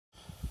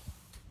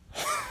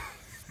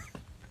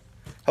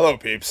Hello,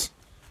 peeps.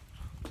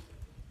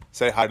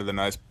 Say hi to the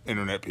nice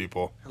internet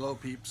people. Hello,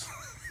 peeps.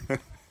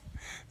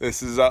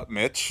 This is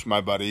Mitch, my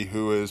buddy,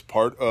 who is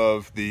part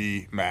of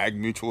the MAG,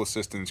 Mutual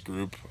Assistance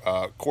Group,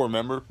 core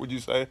member, would you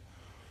say?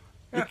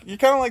 Yeah. You're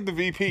kind of like the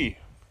VP.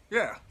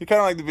 Yeah. You're kind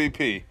of like the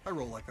VP. I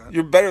roll like that.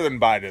 You're better than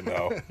Biden,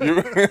 though.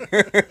 You're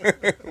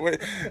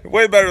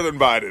way better than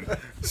Biden.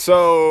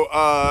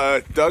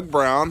 So, Doug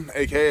Brown,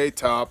 a.k.a.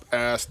 Top,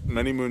 asked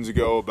many moons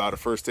ago about a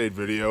first aid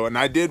video, and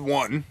I did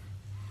one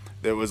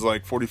that was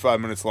like 45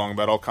 minutes long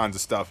about all kinds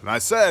of stuff. And I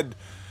said,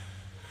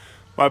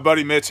 my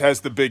buddy Mitch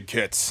has the big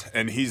kits,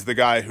 and he's the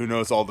guy who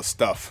knows all the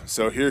stuff.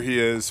 So here he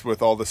is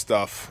with all the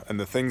stuff and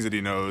the things that he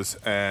knows,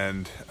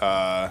 and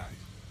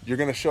you're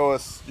going to show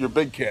us your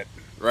big kit,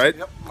 right?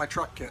 Yep, my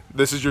truck kit.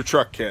 This is your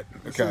truck kit.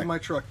 Okay. This is my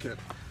truck kit.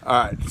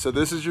 All right, so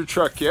this is your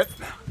truck kit.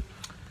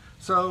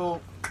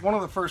 So one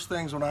of the first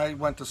things when I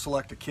went to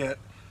select a kit,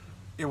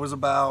 it was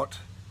about,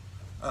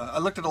 I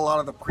looked at a lot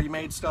of the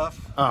pre-made stuff,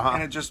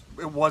 and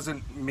it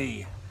wasn't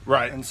me.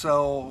 Right. And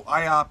so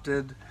I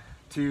opted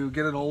to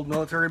get an old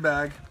military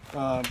bag,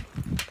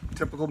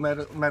 typical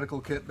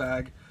medical kit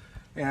bag,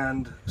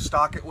 and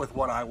stock it with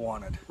what I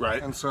wanted.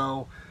 Right. And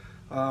so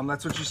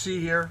that's what you see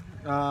here.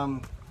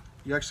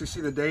 You actually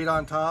see the date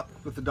on top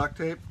with the duct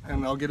tape,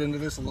 and I'll get into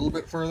this a little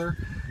bit further,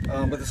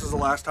 but this is the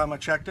last time I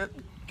checked it.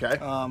 Okay.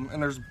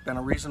 And there's been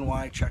a reason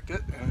why I checked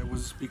it, and it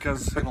was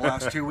because in the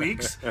last 2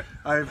 weeks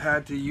I've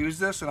had to use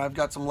this, and I've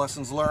got some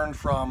lessons learned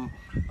from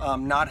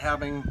not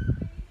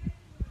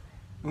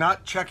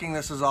checking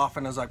this as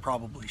often as I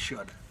probably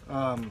should.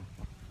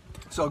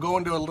 So I'll go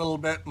into a little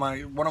bit.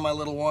 One of my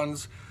little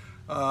ones,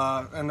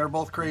 and they're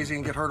both crazy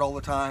and get hurt all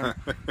the time.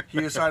 He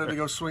decided to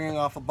go swinging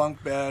off a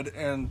bunk bed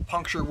and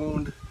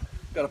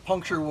got a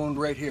puncture wound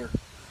right here.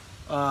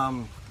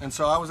 And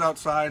so I was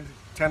outside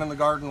tending the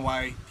garden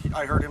while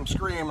I heard him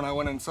scream, and I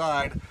went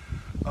inside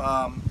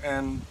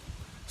and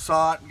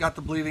saw it, got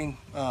the bleeding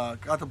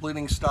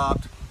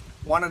stopped.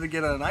 Wanted to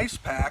get an ice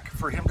pack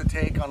for him to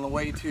take on the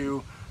way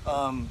to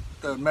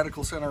the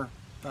medical center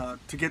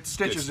to get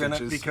stitches in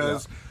it,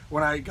 because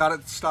when I got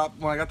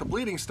the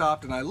bleeding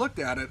stopped and I looked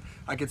at it,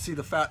 I could see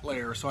the fat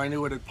layer, so I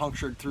knew it had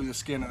punctured through the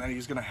skin and that he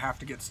was going to have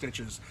to get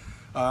stitches.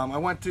 I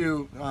went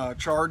to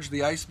charge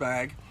the ice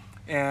bag,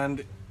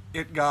 and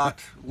it got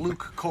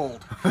Luke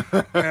cold,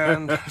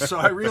 and so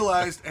I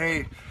realized,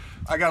 hey,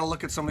 I got to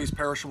look at some of these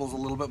perishables a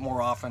little bit more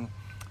often.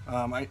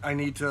 I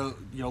need to,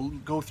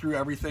 go through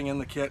everything in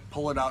the kit,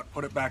 pull it out,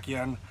 put it back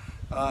in,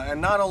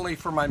 and not only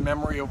for my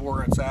memory of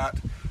where it's at,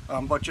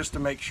 but just to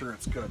make sure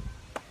it's good.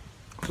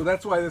 So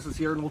that's why this is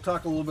here, and we'll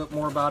talk a little bit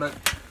more about it.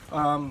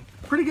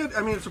 Pretty good.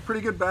 I mean, it's a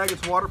pretty good bag.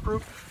 It's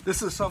waterproof.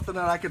 This is something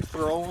that I could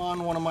throw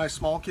on one of my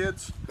small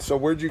kids. So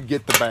where'd you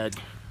get the bag?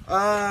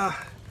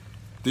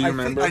 Do you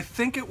remember? I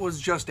think it was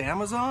just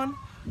Amazon.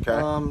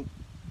 Okay.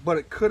 But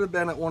it could have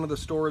been at one of the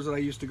stores that I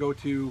used to go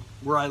to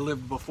where I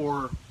lived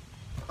before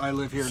I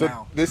live here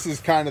now. This is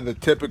kind of the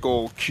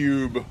typical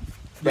cube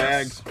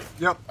bags? Yes.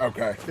 Yep.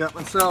 Okay. Yep,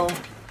 and so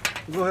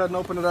we'll go ahead and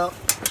open it up.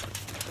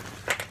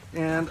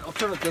 And I'll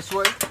turn it this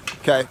way.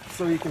 Okay.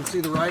 So you can see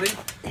the writing.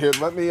 Here,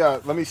 let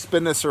me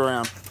spin this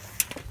around.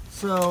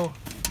 So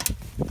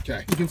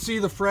okay. You can see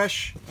the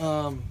fresh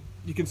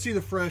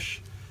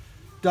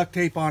duct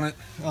tape on it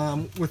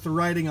with the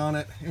writing on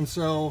it, and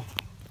so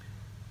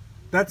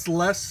that's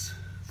less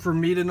for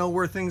me to know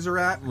where things are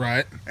at,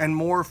 right, and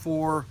more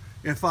for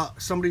if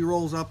somebody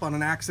rolls up on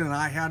an accident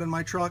I had in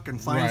my truck and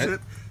finds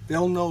it,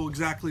 they'll know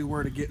exactly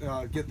where to get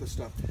the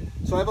stuff.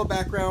 So I have a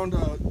background,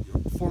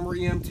 former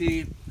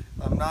EMT.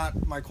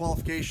 My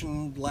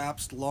qualification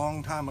lapsed a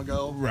long time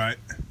ago. Right.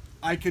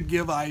 I could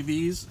give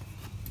IVs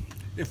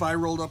if I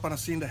rolled up on a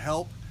scene to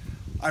help.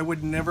 I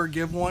would never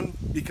give one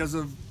because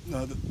of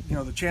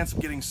the chance of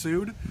getting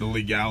sued. The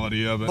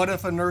legality of it. But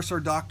if a nurse or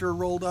doctor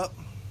rolled up,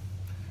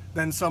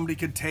 then somebody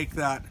could take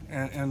that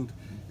and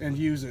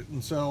use it.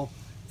 And so,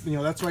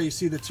 that's why you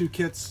see the two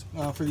kits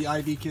for the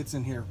IV kits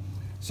in here.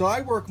 So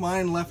I work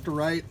mine left to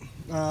right.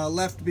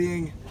 Left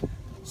being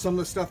some of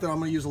the stuff that I'm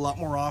going to use a lot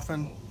more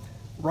often.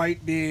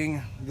 Right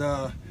being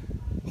the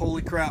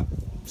holy crap,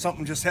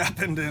 something just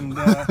happened and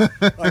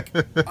like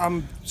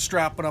I'm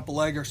strapping up a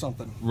leg or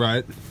something.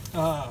 Right.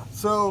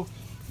 So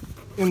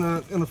in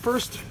the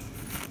first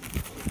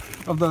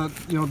of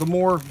the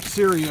more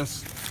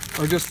serious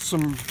are just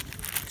some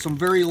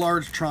very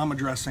large trauma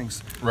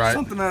dressings. Right.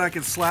 Something that I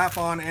could slap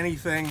on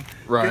anything,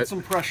 get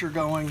some pressure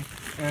going,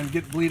 and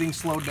get bleeding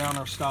slowed down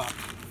or stopped.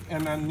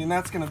 And then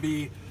that's going to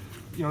be,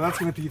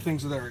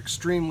 things that are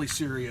extremely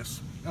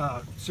serious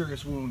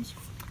wounds.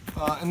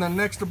 And then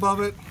next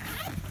above it,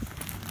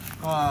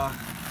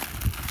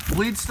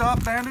 bleed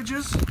stop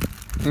bandages.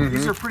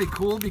 These are pretty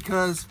cool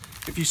because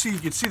if you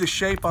can see the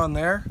shape on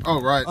there.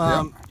 Oh, right.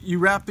 You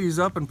wrap these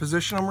up and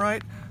position them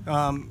right.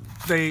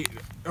 They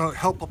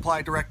help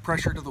apply direct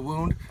pressure to the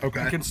wound.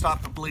 Okay. You can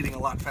stop the bleeding a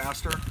lot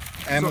faster.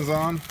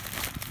 Amazon?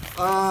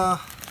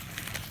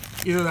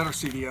 Either that or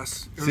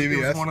CVS.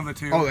 CVS? It was one of the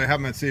two. Oh, they have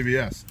them at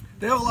CVS.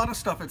 They have a lot of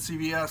stuff at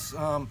CVS.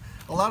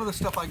 A lot of the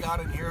stuff I got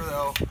in here,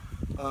 though,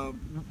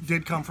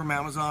 did come from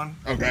Amazon.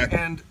 Okay.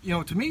 And, you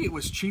know, to me it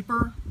was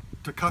cheaper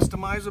to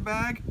customize a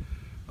bag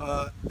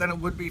than it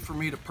would be for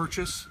me to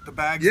purchase the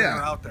bags that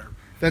are out there.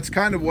 That's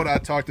kind of what I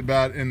talked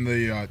about in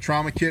the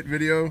trauma kit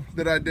video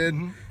that I did.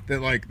 Mm-hmm. That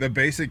like the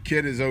basic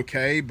kit is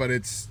okay, but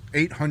it's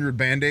 800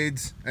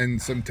 Band-Aids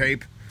and some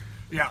tape.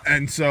 Yeah.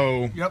 And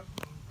so Yep.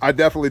 I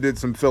definitely did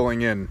some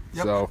filling in.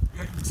 Yep. So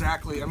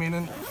Exactly. I mean,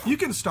 and you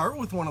can start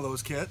with one of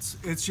those kits.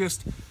 It's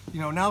just,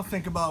 you know, now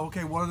think about,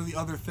 okay, what are the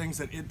other things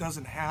that it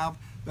doesn't have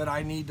that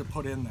I need to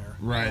put in there?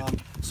 Right.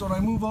 So when I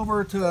move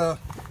over to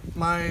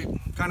my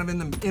kind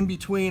of in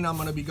between, I'm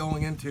going to be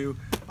going into.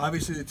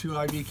 Obviously, the 2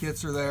 IV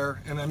kits are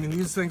there, and I mean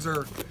these things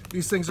are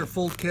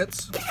full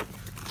kits.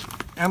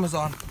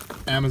 Amazon.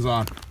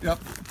 Yep.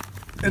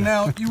 And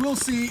now you will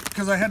see,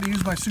 because I had to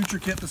use my suture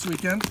kit this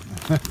weekend,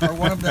 or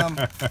one of them.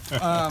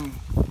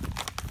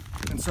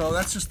 And so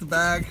that's just the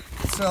bag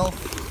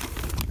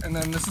itself, and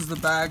then this is the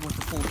bag with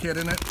the full kit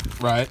in it.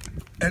 right.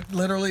 It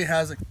literally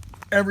has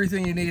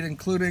everything you need,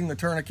 including the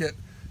tourniquet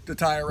to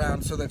tie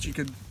around, so that you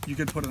could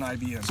put an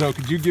IV in. So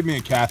could you give me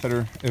a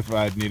catheter if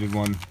I needed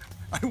one?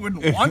 I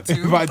wouldn't want to.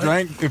 If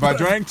I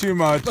drank too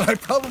much. But I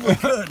probably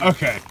could.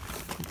 Okay,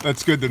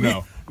 that's good to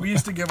know. We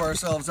used to give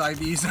ourselves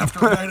IVs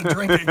after a night of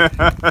drinking,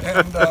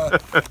 and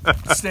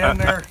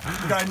stand there,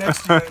 the guy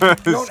next to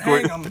you don't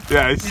hang them.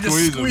 Yeah, you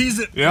just squeeze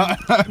it. Yeah.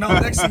 No,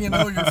 next thing you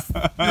know,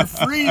 you're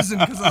freezing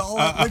because of all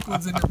the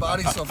liquids in your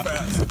body so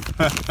fast.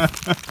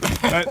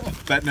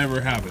 that never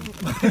happened.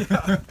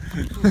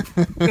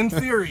 Yeah. In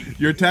theory.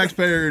 Your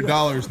taxpayer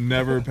dollars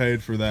never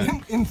paid for that.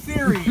 In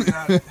theory,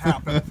 that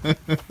happened.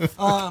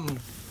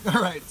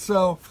 All right,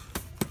 so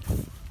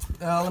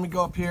let me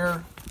go up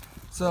here.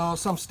 So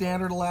some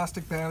standard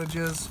elastic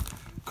bandages,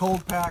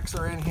 cold packs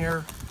are in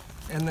here,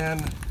 and then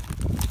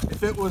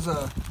if it was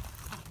a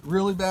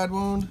really bad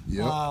wound,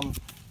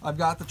 I've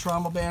got the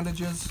trauma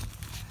bandages.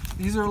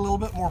 These are a little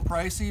bit more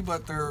pricey,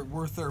 but they're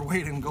worth their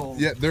weight in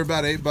gold. Yeah, they're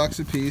about $8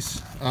 a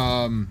piece.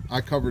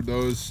 I covered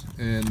those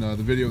in the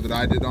video that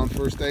I did on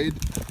first aid,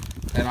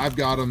 and I've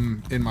got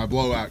them in my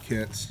blowout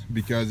kits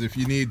because if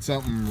you need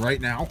something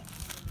right now,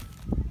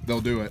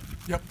 they'll do it.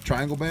 Yep.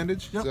 Triangle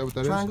bandage? Yep. Is that what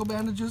that Triangle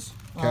bandages.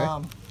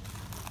 Okay.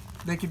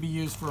 They could be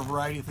used for a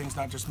variety of things,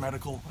 not just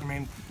medical. I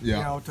mean, Yeah.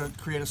 you know, to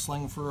create a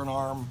sling for an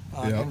arm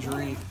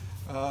injury,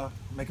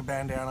 make a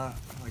bandana,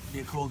 like be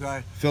a cool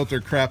guy. Filter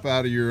crap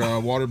out of your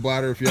water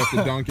bladder if you have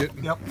to dunk it.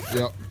 Yep.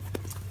 Yep.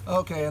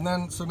 Okay, and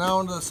then so now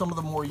into some of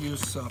the more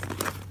used stuff.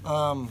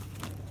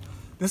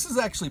 This is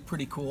actually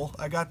pretty cool.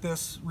 I got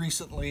this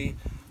recently.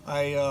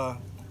 I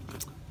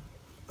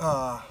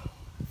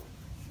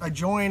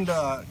joined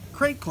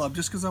Crate Club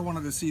just because I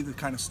wanted to see the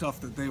kind of stuff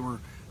that they were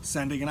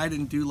sending, and I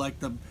didn't do like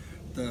the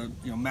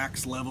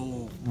max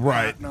level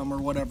platinum or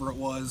whatever it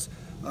was.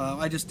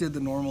 I just did the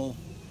normal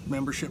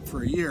membership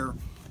for a year,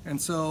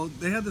 and so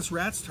they had this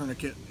rat's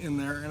tourniquet in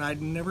there, and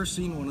I'd never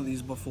seen one of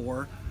these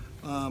before.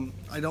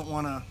 I don't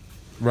want to.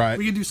 Right.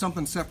 We could do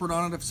something separate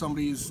on it if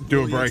somebody's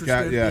do really a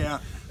breakout. interested.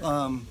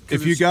 Yeah.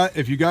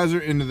 If you guys are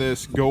into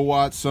this, go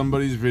watch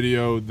somebody's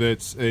video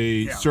that's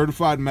a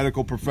certified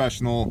medical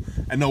professional,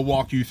 and they'll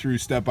walk you through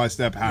step by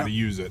step how to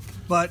use it.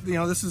 But you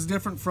know, this is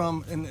different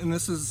from, and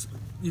this is,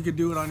 you could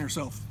do it on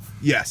yourself.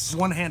 Yes.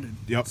 One-handed.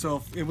 Yep. So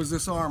if it was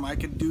this arm, I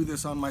could do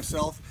this on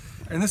myself.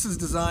 And this is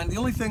designed, the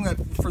only thing that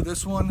for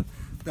this one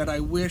that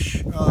I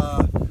wish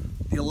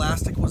the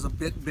elastic was a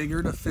bit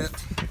bigger to fit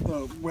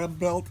the web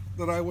belt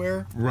that I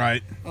wear.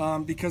 Right.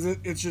 Because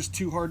it's just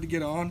too hard to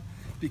get on.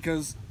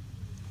 Because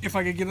if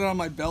I could get it on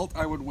my belt,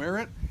 I would wear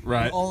it.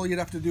 Right. And all you'd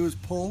have to do is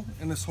pull,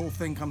 and this whole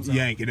thing comes out.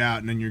 Yank it out,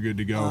 and then you're good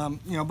to go.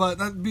 You know, but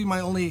that'd be my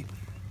only.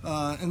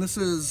 And this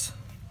is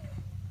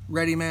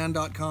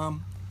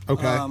readyman.com.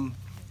 Okay.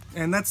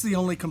 And that's the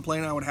only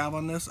complaint I would have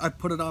on this. I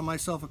put it on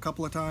myself a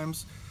couple of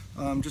times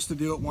just to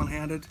do it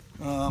one-handed,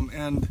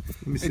 and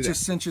it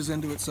just cinches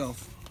into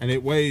itself. And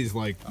it weighs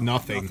like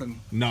nothing.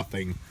 And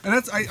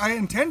that's I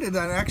intended to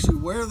actually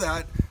wear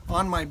that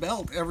on my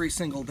belt every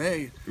single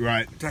day.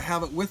 Right. To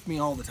have it with me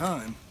all the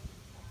time.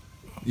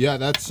 Yeah,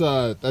 that's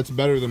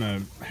better than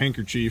a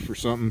handkerchief or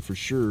something for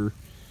sure.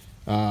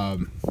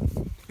 And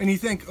you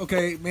think,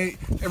 okay,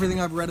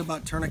 everything I've read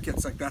about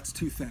tourniquets, like that's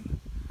too thin.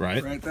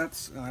 Right. Right.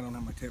 That's, I don't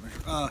have my tape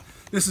measure.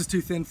 This is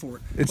too thin for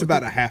it. It's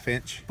about a ½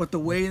 inch. But the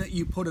way that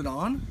you put it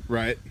on,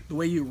 right, the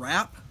way you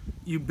wrap,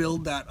 you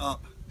build that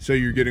up. So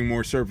you're getting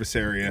more surface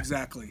area.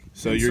 Exactly.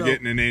 So you're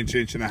getting an inch,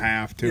 inch and a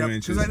half, 2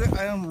 inches. Because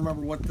I don't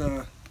remember what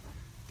the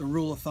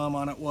rule of thumb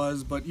on it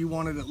was, but you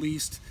wanted at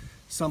least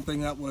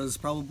something that was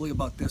probably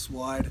about this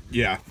wide.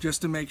 Yeah.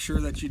 Just to make sure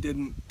that you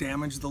didn't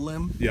damage the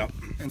limb. Yep.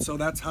 And so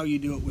that's how you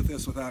do it with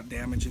this without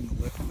damaging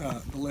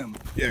the limb.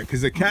 Yeah,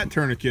 because the cat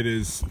tourniquet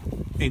is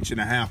 1.5 inches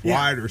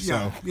wide or so.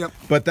 Yeah. Yep.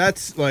 But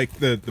that's like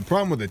the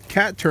problem with the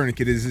cat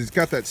tourniquet is it's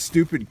got that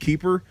stupid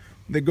keeper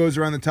that goes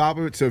around the top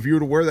of it. So if you were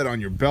to wear that on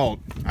your belt,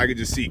 I could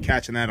just see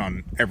catching that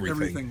on everything.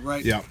 Everything,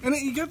 right. Yeah. And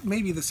you get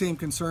maybe the same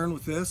concern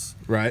with this.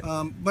 Right.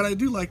 But I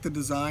do like the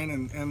design,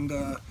 and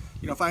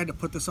you know, if I had to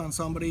put this on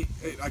somebody,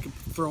 I could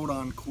throw it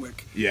on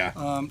quick. Yeah.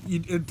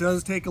 It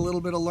does take a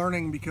little bit of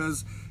learning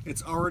because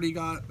it's already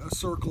got a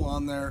circle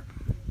on there.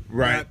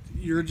 Right. That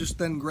you're just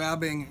then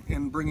grabbing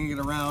and bringing it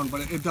around,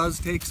 but it does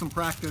take some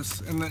practice.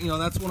 And you know,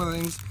 that's one of the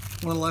things,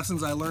 one of the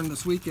lessons I learned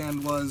this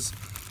weekend was,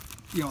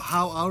 you know,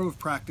 how out of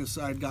practice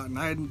I'd gotten.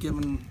 I hadn't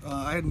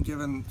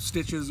given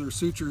stitches or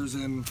sutures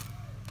in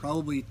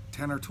probably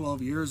 10 or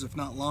 12 years, if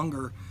not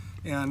longer.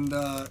 And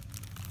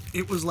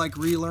it was like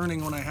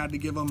relearning when I had to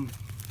give them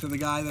to the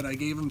guy that I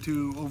gave them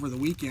to over the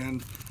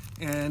weekend.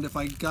 And if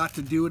I got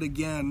to do it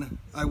again,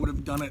 I would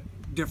have done it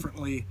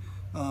differently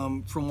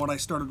from what I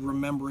started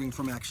remembering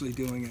from actually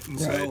doing it. And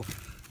so,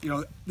 you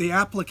know, the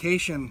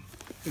application,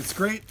 it's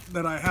great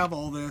that I have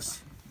all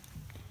this,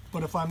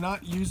 but if I'm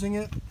not using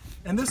it,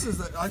 and this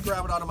is, I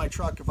grab it out of my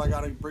truck if I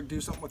got to do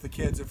something with the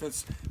kids, if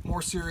it's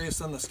more serious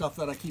than the stuff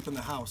that I keep in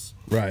the house.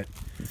 Right.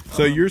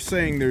 So you're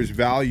saying there's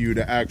value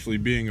to actually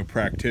being a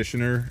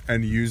practitioner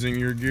and using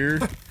your gear?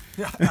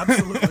 Yeah,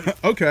 absolutely.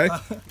 Okay,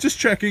 just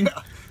checking.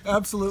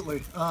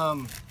 Absolutely.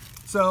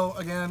 So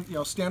again, you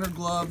know, standard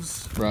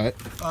gloves. Right.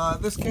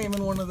 This came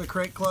in one of the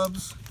crate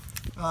clubs,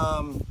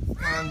 and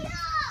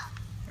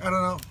I don't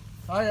know.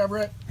 Hi,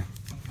 Everett.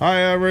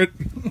 Hi, Everett.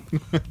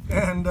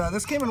 And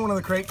this came in one of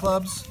the crate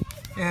clubs,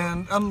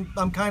 and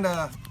I'm kind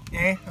of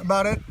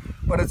about it,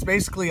 but it's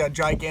basically a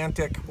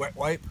gigantic wet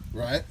wipe.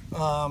 Right.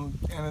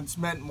 And it's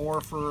meant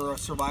more for a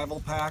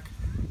survival pack.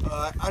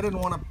 I didn't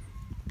want to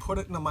put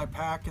it into my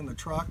pack in the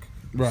truck,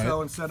 right.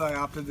 So instead I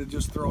opted to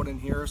just throw it in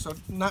here. So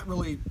not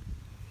really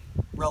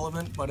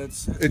relevant, but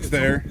it's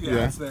there.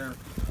 Yeah, it's there.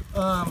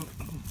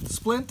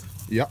 Splint.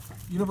 Yep.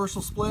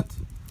 Universal splint.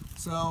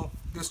 So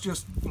this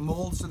just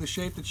molds to the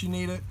shape that you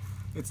need it.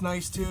 It's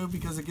nice too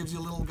because it gives you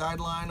a little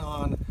guideline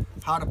on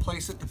how to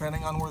place it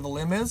depending on where the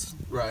limb is.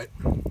 Right.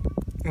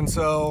 And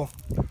so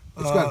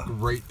it's got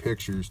great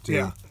pictures too.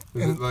 Yeah.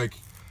 Is it like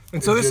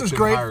and so Egyptian this is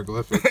great.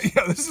 Hieroglyphics?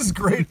 Yeah, this is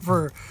great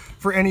for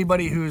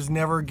anybody who's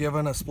never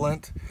given a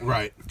splint.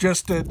 Right.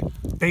 Just a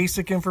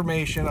basic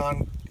information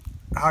on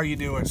how you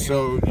do it.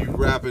 So you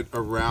wrap it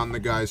around the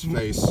guy's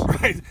face.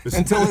 Right.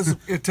 Until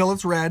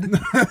it's red.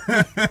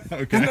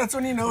 Okay. And that's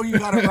when you know you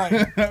got it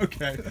right.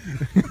 Okay.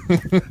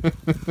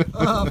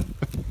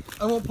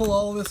 I won't pull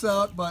all of this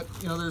out, but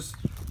you know, there's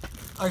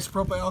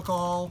isopropyl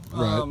alcohol,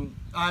 right.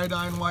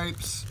 iodine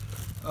wipes,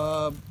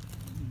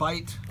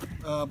 bite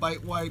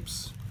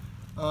wipes.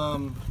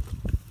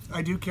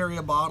 I do carry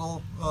a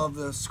bottle of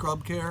the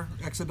Scrub Care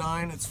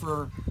Exodine. It's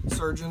for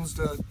surgeons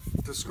to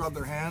scrub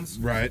their hands.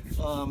 Right.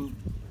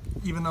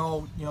 Even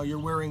though, you know, you're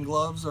wearing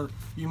gloves, or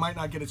you might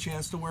not get a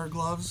chance to wear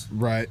gloves.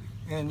 Right.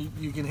 And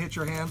you can hit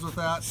your hands with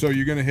that. So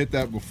you're going to hit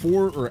that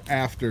before or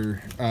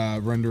after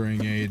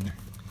rendering aid?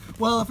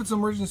 Well, if it's an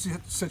emergency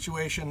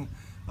situation,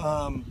 you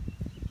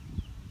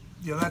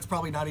know, that's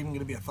probably not even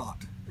going to be a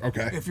thought.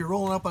 Okay. If you're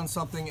rolling up on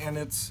something and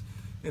it's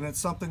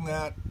something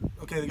that,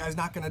 okay, the guy's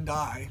not going to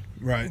die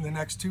right. in the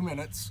next 2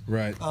 minutes.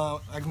 Right.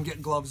 I can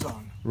get gloves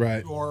on.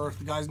 Right. Or if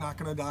the guy's not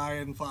going to die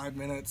in 5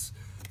 minutes,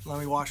 let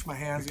me wash my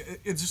hands.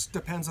 It just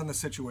depends on the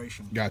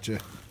situation. Gotcha.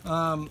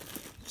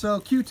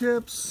 So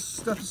Q-tips,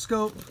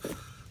 stethoscope,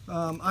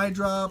 eye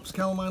drops,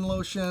 calamine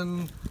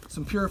lotion,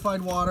 some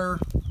purified water.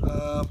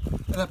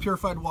 And that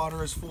purified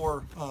water is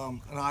for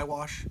an eye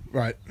wash.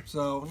 Right.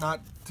 So not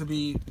to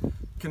be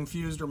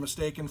confused or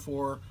mistaken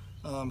for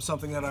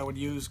something that I would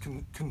use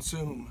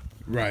consume.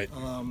 Right.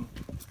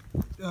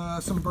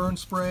 Some burn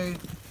spray.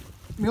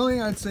 The only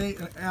thing I'd say,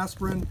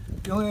 aspirin.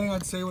 The only thing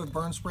I'd say with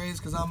burn sprays,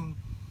 because I'm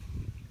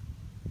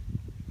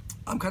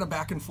kind of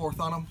back and forth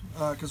on them,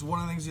 because one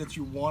of the things that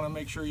you want to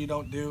make sure you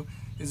don't do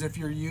is if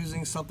you're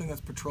using something that's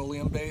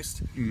petroleum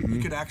based, mm-hmm. you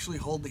could actually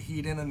hold the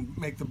heat in and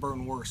make the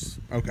burn worse.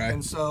 Okay.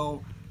 And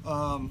so,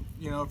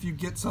 you know, if you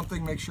get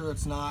something, make sure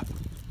it's not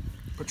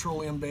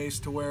petroleum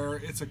based to where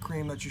it's a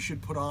cream that you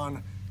should put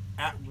on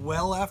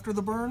well after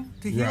the burn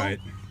to heal. Right.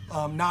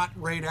 Not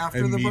right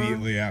after the burn.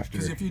 Immediately after.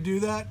 Because if you do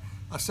that,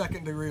 a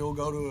second degree will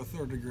go to a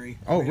third degree.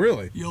 Oh,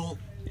 really?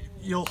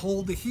 You'll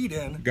hold the heat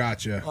in.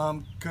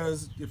 Gotcha.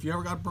 Because if you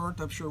ever got burnt,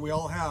 I'm sure we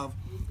all have,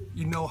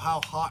 you know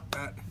how hot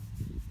that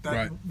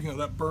right. you know,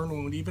 that burn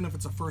wound, even if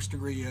it's a first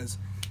degree, is.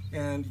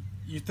 And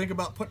you think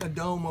about putting a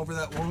dome over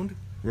that wound.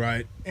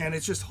 Right. And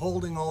it's just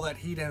holding all that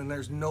heat in, and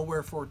there's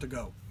nowhere for it to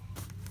go.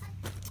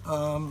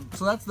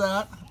 So that's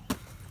that.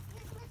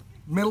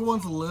 Middle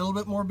one's a little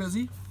bit more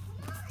busy.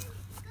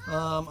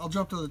 I'll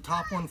jump to the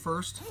top one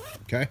first.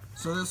 Okay.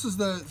 So this is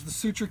the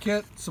suture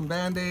kit, some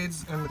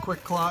Band-Aids, and the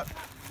quick clot.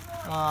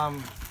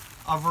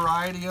 A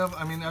variety of,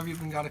 I mean, I've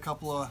even got a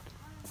couple of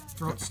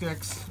throat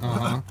sticks.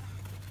 Uh-huh.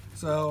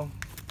 So,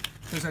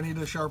 in case I need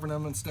to sharpen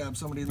them and stab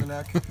somebody in the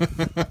neck.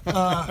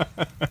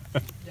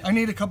 I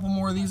need a couple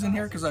more of these in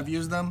here because I've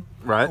used them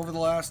over the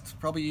last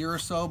probably year or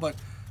so. But,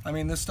 I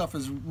mean, this stuff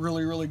is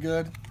really, really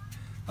good.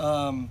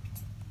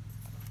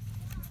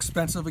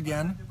 Expensive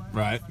again.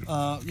 Right.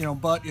 You know,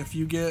 but if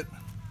you get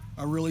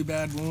a really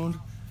bad wound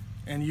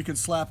and you could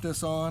slap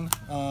this on,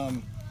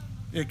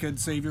 it could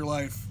save your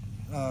life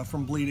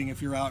from bleeding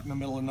if you're out in the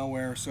middle of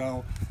nowhere.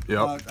 So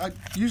I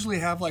usually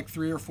have like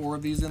 3 or 4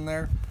 of these in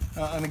there.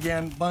 And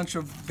again, bunch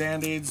of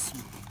Band-Aids,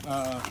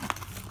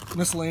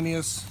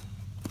 miscellaneous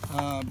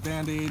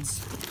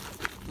Band-Aids,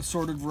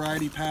 assorted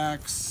variety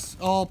packs,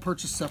 all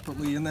purchased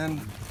separately. And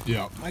then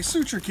my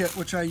suture kit,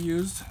 which I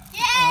used,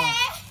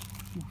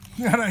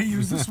 that I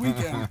used this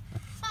weekend.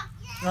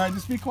 All right,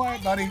 just be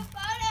quiet, buddy.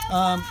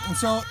 And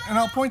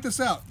I'll point this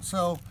out.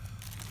 So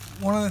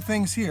one of the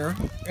things here,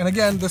 and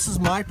again, this is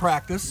my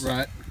practice.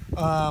 Right.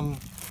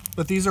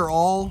 But these are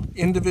all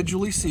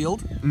individually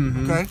sealed.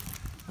 Okay.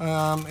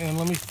 And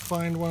let me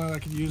find one that I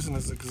could use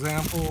as an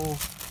example.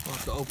 I'll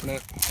have to open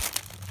it.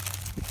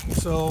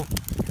 So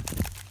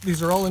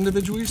these are all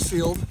individually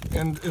sealed,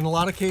 and in a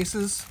lot of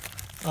cases,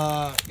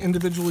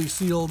 individually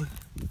sealed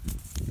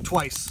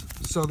twice.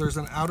 So there's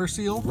an outer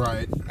seal,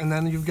 right, and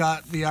then you've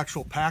got the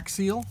actual pack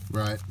seal,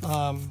 right.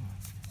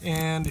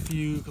 And if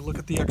you look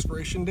at the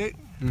expiration date,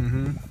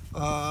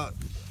 oh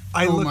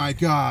my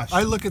gosh,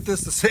 I look at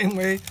this the same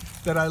way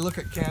that I look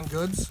at canned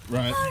goods.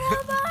 Right.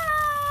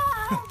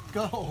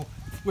 Go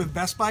with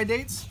Best Buy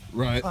dates.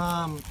 Right.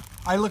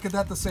 I look at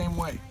that the same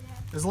way.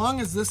 As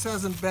long as this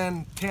hasn't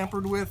been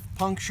tampered with,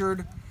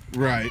 punctured,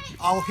 right,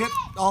 I'll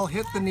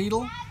hit the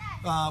needle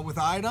with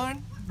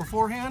iodine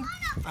beforehand.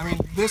 I mean,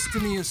 this to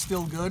me is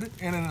still good,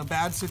 and in a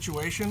bad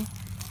situation,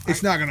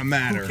 it's not going to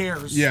matter. Who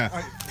cares?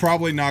 Yeah,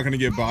 probably not going to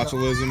get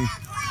botulism.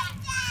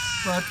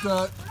 But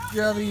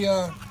yeah,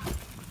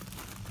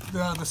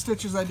 the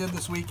stitches I did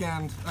this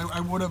weekend,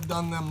 I would have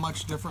done them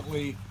much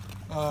differently.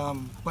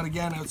 But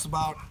again, it's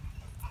about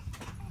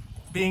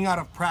being out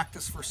of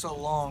practice for so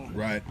long,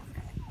 right,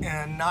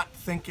 and not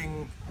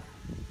thinking,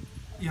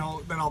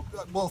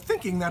 that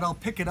thinking that I'll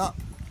pick it up,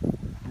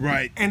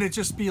 right, and it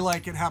just be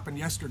like it happened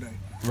yesterday.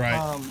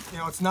 Right.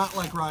 It's not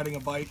like riding a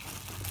bike.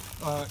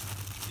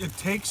 It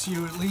takes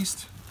you at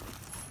least,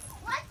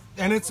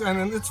 and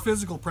it's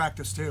physical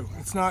practice too.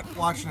 It's not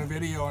watching a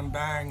video and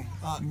bang.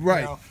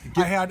 Right.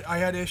 I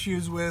had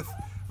issues with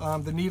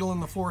the needle in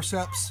the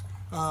forceps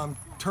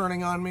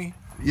turning on me.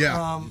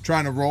 Yeah.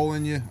 Trying to roll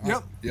in you.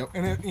 Yep. Yep.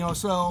 And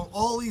so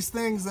all these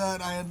things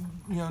that I had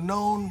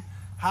known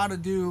how to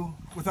do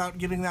without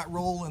getting that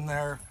roll in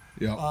there.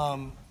 Yep.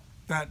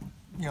 That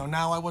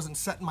now I wasn't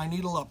setting my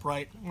needle up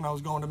right when I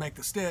was going to make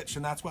the stitch,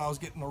 and that's why I was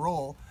getting the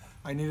roll.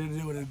 I needed to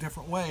do it a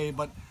different way,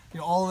 but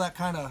all of that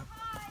kind of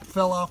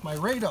fell off my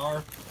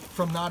radar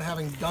from not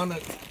having done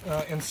it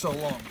in so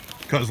long.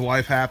 Because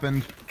life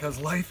happened. Because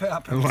life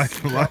happens.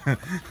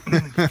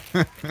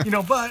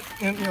 But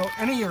in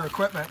any of your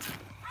equipment,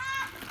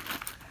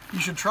 you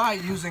should try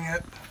using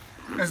it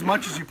as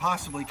much as you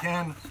possibly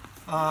can.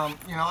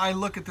 I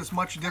look at this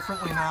much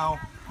differently now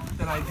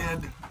than I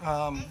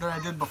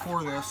did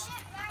before this.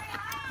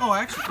 Oh,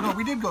 actually, no,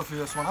 we did go through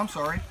this one. I'm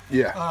sorry.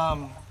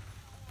 Yeah.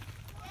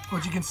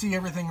 But you can see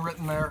everything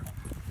written there.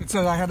 It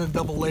said I had to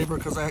double labor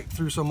because I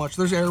threw so much.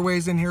 There's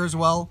airways in here as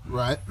well.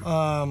 Right.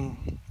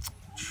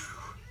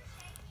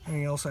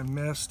 Anything else I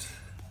missed?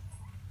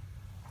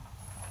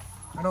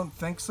 I don't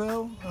think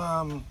so.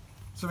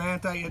 Some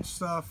anti-itch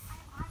stuff.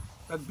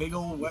 That big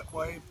old wet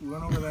wipe, we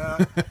went over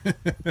that.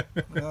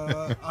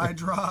 Eye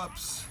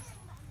drops.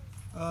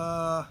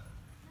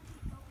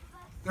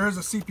 There is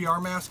a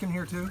CPR mask in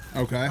here too.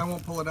 Okay. I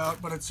won't pull it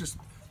out, but it's just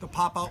the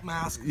pop-out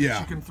mask that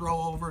you can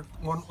throw over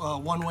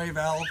one-way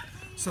valve,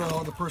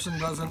 so the person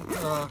doesn't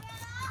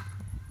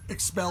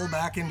expel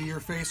back into your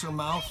face or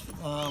mouth,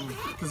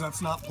 because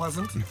that's not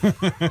pleasant.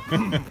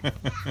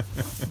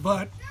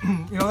 But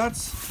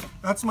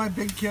that's my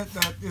big kit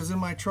that is in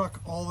my truck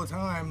all the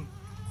time.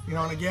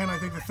 And again, I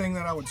think the thing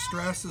that I would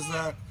stress is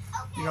that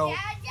the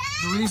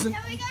reason.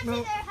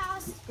 No,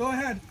 go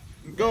ahead.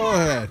 Go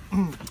ahead.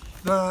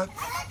 The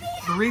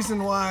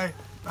reason why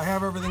I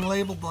have everything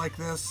labeled like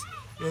this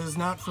is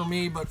not for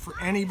me, but for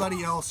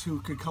anybody else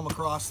who could come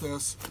across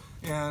this.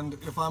 And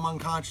if I'm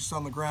unconscious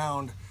on the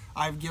ground,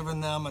 I've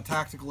given them a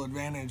tactical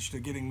advantage to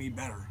getting me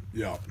better.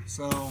 Yeah.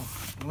 So,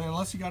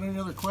 unless you got any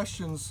other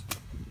questions,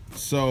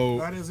 so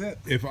that is it.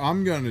 If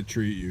I'm gonna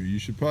treat you, you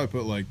should probably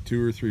put like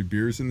 2 or 3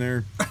 beers in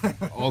there,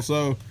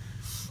 also,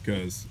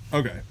 because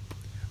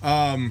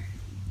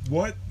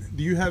what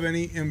do you have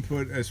any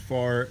input as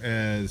far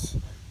as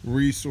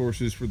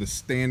resources for the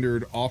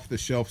standard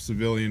off-the-shelf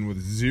civilian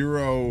with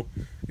zero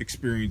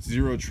experience,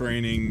 zero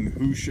training?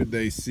 Who should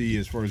they see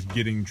as far as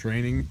getting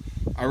training?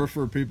 I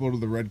refer people to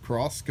the Red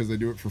Cross because they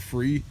do it for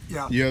free.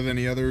 Yeah. Do you have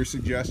any other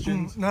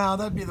suggestions? No,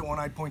 that'd be the one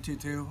I'd point you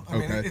to. I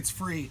mean, it's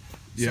free.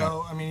 Yeah.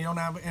 So, you don't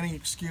have any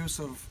excuse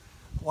of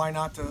why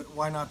not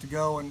to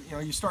go. And,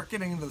 you start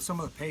getting into some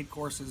of the paid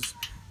courses,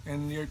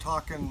 and you're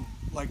talking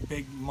like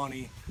big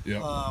money.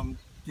 Yeah.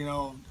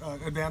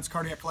 Advanced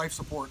cardiac life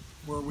support,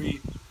 where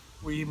we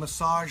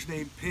massaged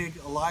a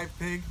live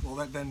pig. Well,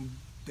 then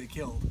they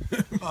killed.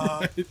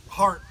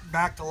 Heart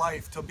back to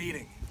life to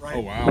beating, right?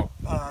 Oh,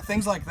 wow.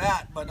 Things like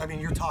that. But,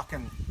 you're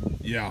talking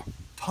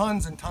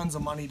tons and tons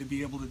of money to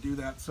be able to do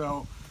that.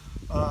 So,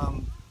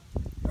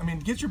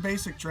 get your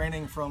basic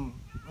training from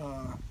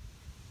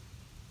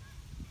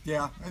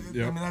Yeah,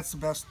 Yep. I mean that's the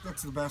best.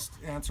 That's the best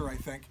answer, I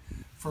think,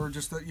 for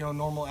just a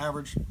normal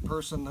average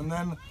person. And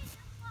then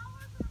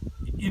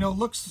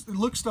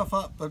look stuff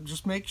up, but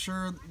just make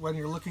sure when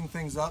you're looking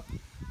things up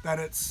that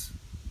it's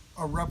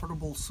a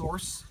reputable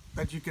source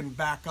that you can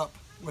back up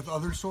with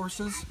other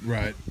sources.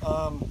 Right.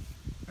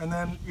 And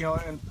then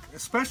and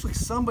especially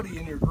somebody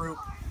in your group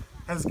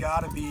has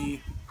got to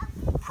be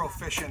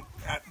proficient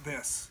at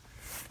this,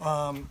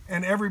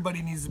 and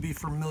everybody needs to be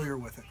familiar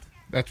with it.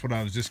 That's what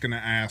I was just going to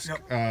ask.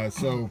 Yep.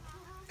 So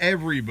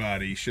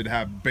everybody should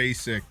have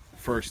basic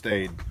first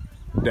aid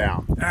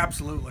down.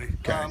 Absolutely.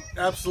 Okay.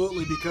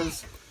 Absolutely,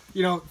 because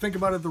think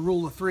about it, the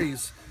rule of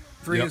threes.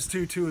 3 Yep. is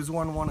 2, 2 is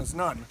 1, 1 is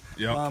none.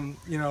 Yep.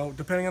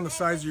 Depending on the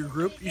size of your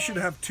group, you should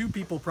have 2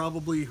 people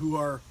probably who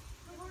are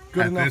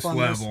good At enough this on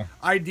level. this.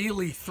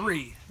 Ideally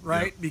 3,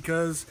 right? Yep.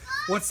 Because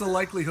what's the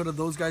likelihood of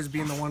those guys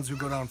being the ones who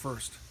go down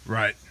first?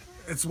 Right.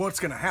 It's what's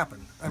going to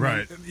happen. I mean,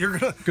 Right. you're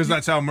gonna Because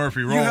that's how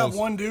Murphy rolls. you have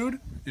one dude.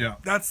 Yeah.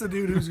 That's the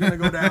dude who's going to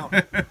go down,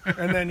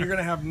 and then you're going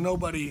to have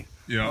nobody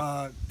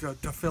Yeah.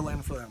 to fill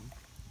in for them.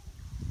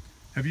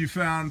 Have you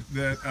found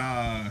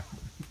that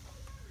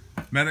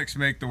medics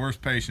make the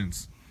worst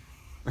patients?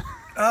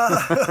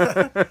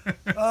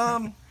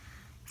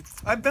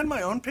 I've been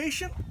my own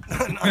patient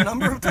a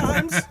number of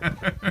times,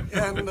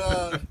 and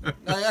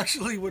I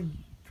actually would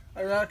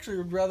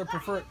rather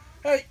prefer it.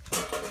 Hey,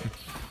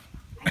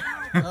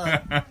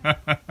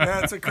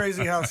 yeah, it's a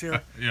crazy house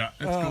here. Yeah,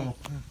 it's cool.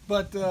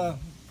 But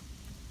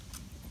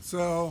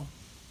so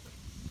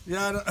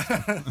yeah,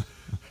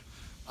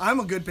 I'm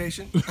a good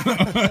patient.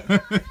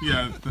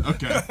 Yeah.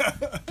 Okay.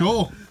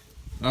 Cool.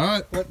 All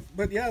right.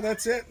 But yeah,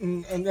 that's it.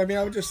 And I mean,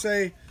 I would just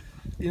say,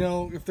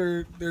 if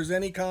there's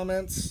any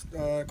comments,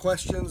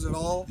 questions at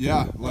all,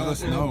 Yeah, let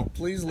us know.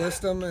 Please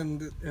list them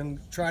and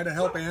try to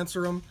help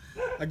answer them.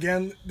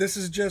 Again, this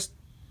is just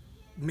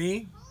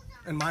me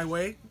and my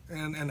way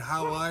and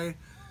how I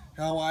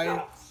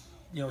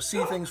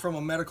see things from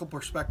a medical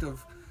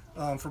perspective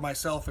for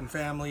myself and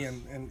family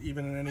and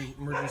even in any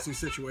emergency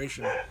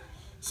situation.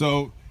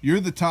 So you're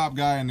the top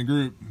guy in the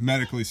group,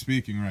 medically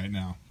speaking, right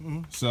now.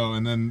 Mm-hmm. So,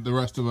 and then the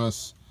rest of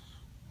us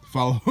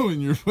follow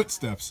in your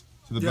footsteps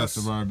to the best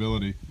of our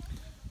ability.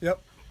 Yep.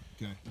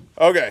 Okay.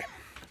 Okay.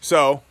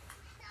 So,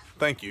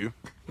 thank you.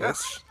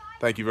 Yes.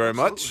 Thank you very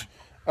much.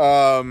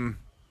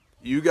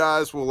 You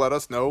guys will let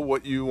us know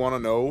what you want to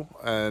know,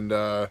 and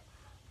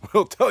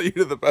we'll tell you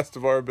to the best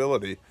of our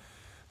ability.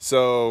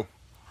 So,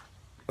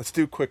 let's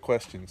do quick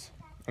questions.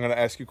 I'm going to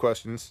ask you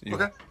questions.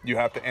 Okay. You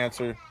have to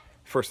answer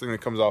first thing that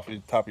comes off the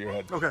top of your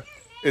head. Okay.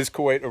 Is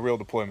Kuwait a real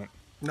deployment?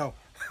 No.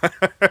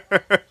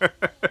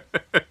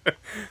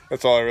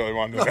 That's all I really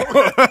wanted to know.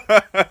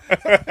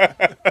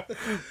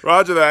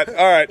 Roger that.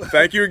 All right.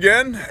 Thank you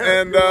again,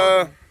 and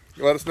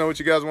let us know what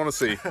you guys want to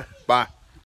see. Bye.